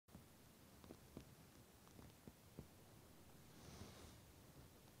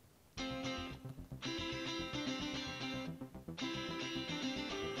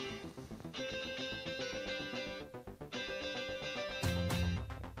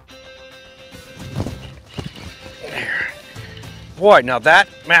Boy, now that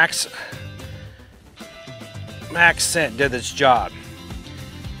Max scent did its job.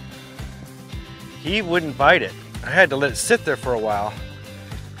 He wouldn't bite it. I had to let it sit there for a while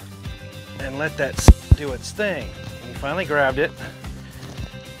and let that do its thing. He finally grabbed it.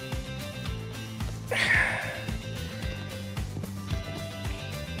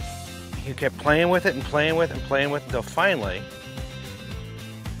 He kept playing with it and playing with it and playing with it until finally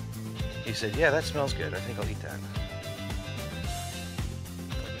he said, yeah, that smells good. I think I'll eat that.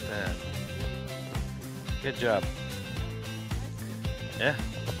 Look at that. Good job. Yeah.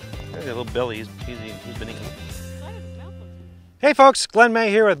 Look at little Billy. He's been eating. Hey folks, Glenn May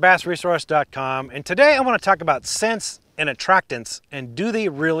here with BassResource.com, and today I want to talk about scents and attractants and do they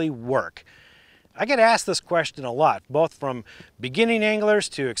really work? I get asked this question a lot, both from beginning anglers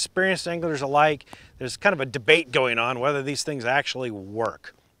to experienced anglers alike. There's kind of a debate going on whether these things actually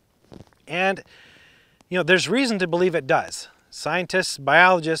work. And, you know, there's reason to believe it does. Scientists,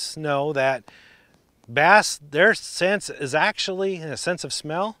 biologists know that bass, their sense is actually, a sense of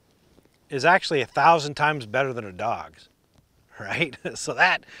smell, is actually 1,000 times better than a dog's, right? So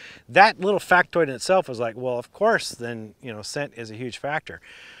that little factoid in itself was like, well, of course, then, you know, scent is a huge factor.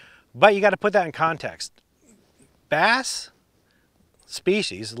 But you got to put that in context. Bass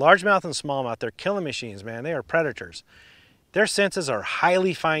species, largemouth and smallmouth, they're killing machines, man. They are predators. Their senses are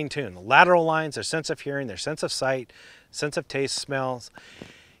highly fine-tuned. Lateral lines, their sense of hearing, their sense of sight, sense of taste, smells,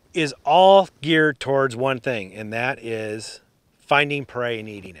 is all geared towards one thing, and that is finding prey and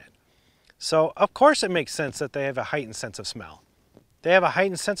eating it. So, of course, it makes sense that they have a heightened sense of smell. They have a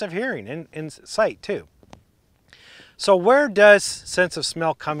heightened sense of hearing and sight, too. So where does sense of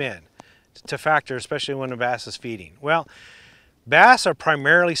smell come in to factor, especially when a bass is feeding? Well, bass are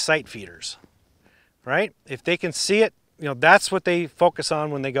primarily sight feeders, right? If they can see it, you know, that's what they focus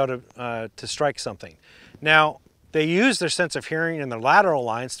on when they go to strike something. Now, they use their sense of hearing and their lateral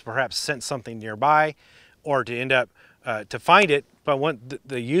lines to perhaps sense something nearby or to end up to find it, but when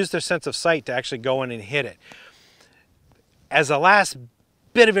they use their sense of sight to actually go in and hit it. As a last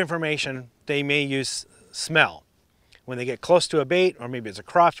bit of information, they may use smell. When they get close to a bait, or maybe it's a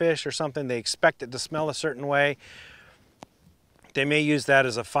crawfish or something, they expect it to smell a certain way. They may use that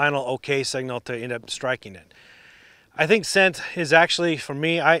as a final okay signal to end up striking it. I think scent is actually, for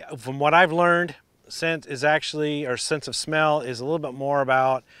me, from what I've learned, scent is actually, or sense of smell is a little bit more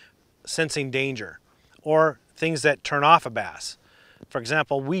about sensing danger or things that turn off a bass. For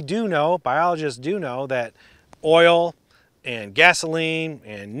example, we do know, biologists do know, that oil and gasoline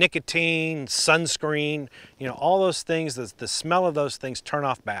and nicotine, sunscreen, you know, all those things, the smell of those things turn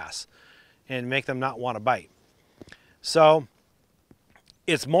off bass and make them not want to bite. So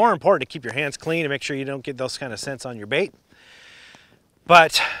it's more important to keep your hands clean and make sure you don't get those kind of scents on your bait.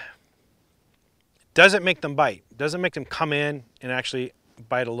 But does it make them bite? Does it make them come in and actually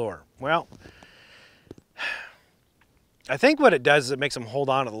bite a lure? Well, I think what it does is it makes them hold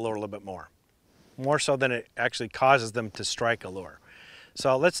on to the lure a little bit more so than it actually causes them to strike a lure.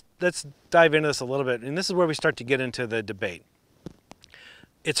 So let's dive into this a little bit, and this is where we start to get into the debate.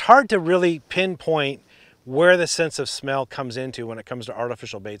 It's hard to really pinpoint where the sense of smell comes into when it comes to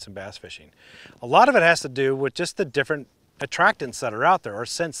artificial baits and bass fishing. A lot of it has to do with just the different attractants that are out there, or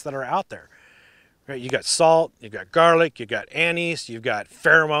scents that are out there. Right? You got salt, you got garlic, you got anise, you've got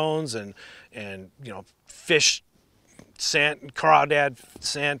pheromones and you know, fish scent, crawdad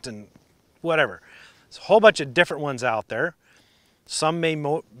scent, and whatever. There's a whole bunch of different ones out there. Some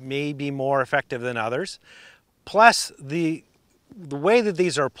may be more effective than others. Plus, the way that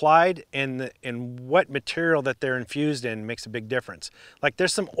these are applied and what material that they're infused in makes a big difference. Like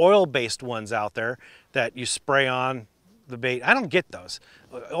there's some oil-based ones out there that you spray on the bait. I don't get those.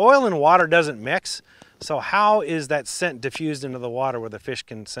 Oil and water doesn't mix, so how is that scent diffused into the water where the fish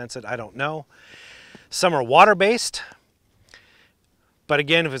can sense it? I don't know. Some are water-based. But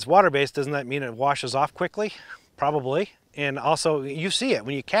again, if it's water-based, doesn't that mean it washes off quickly? Probably. And also, you see it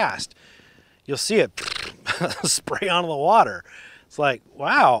when you cast. You'll see it spray onto the water. It's like,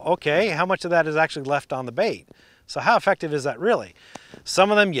 wow, okay, how much of that is actually left on the bait? So how effective is that really?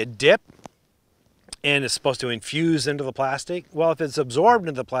 Some of them you dip, and it's supposed to infuse into the plastic. Well, if it's absorbed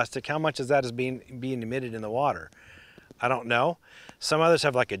into the plastic, how much of that is being emitted in the water? I don't know. Some others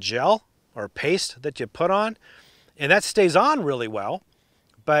have like a gel or paste that you put on, and that stays on really well.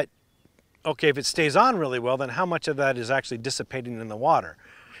 But, okay, if it stays on really well, then how much of that is actually dissipating in the water?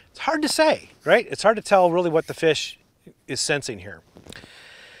 It's hard to say, right? It's hard to tell really what the fish is sensing here.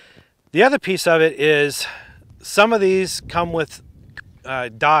 The other piece of it is some of these come with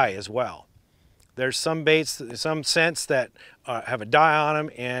dye as well. There's some baits, some scents that have a dye on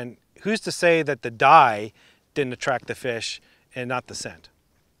them, and who's to say that the dye didn't attract the fish and not the scent,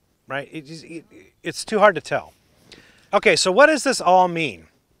 right? It's too hard to tell. Okay, so what does this all mean?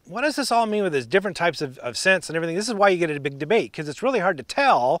 What does this all mean with these different types of scents and everything? This is why you get a big debate, because it's really hard to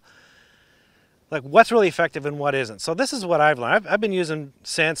tell like what's really effective and what isn't. So this is what I've learned. I've been using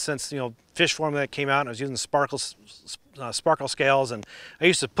scents since, you know, fish formula that came out, and I was using sparkle scales, and I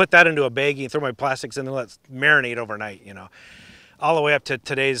used to put that into a baggie and throw my plastics in and let it marinate overnight, you know, all the way up to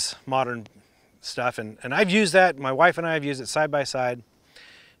today's modern stuff. And I've used that. My wife and I have used it side by side.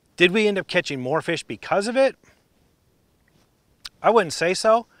 Did we end up catching more fish because of it? I wouldn't say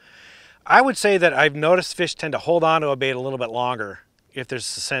so. I would say that I've noticed fish tend to hold on to a bait a little bit longer if there's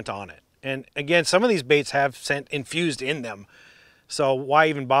scent on it. And again, some of these baits have scent infused in them. So why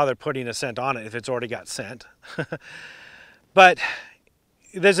even bother putting a scent on it if it's already got scent? But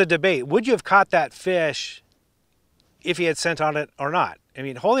there's a debate. Would you have caught that fish if he had scent on it or not? I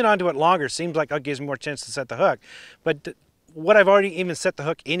mean, holding on to it longer seems like it gives me more chance to set the hook. But would I've already even set the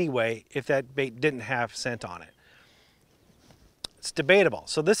hook anyway if that bait didn't have scent on it? It's debatable.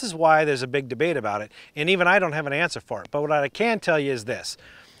 So this is why there's a big debate about it. And even I don't have an answer for it. But what I can tell you is this.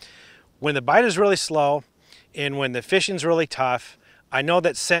 When the bite is really slow and when the fishing's really tough, I know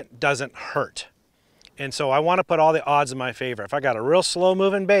that scent doesn't hurt. And so I want to put all the odds in my favor. If I got a real slow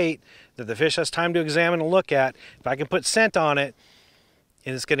moving bait that the fish has time to examine and look at, if I can put scent on it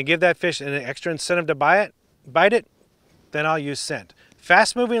and it's going to give that fish an extra incentive to bite it, then I'll use scent.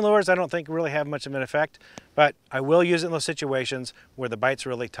 Fast moving lures I don't think really have much of an effect, but I will use it in those situations where the bite's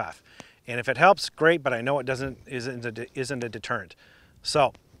really tough. And if it helps, great, but I know it isn't a deterrent.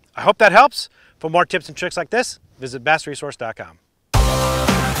 So I hope that helps. For more tips and tricks like this, visit BassResource.com.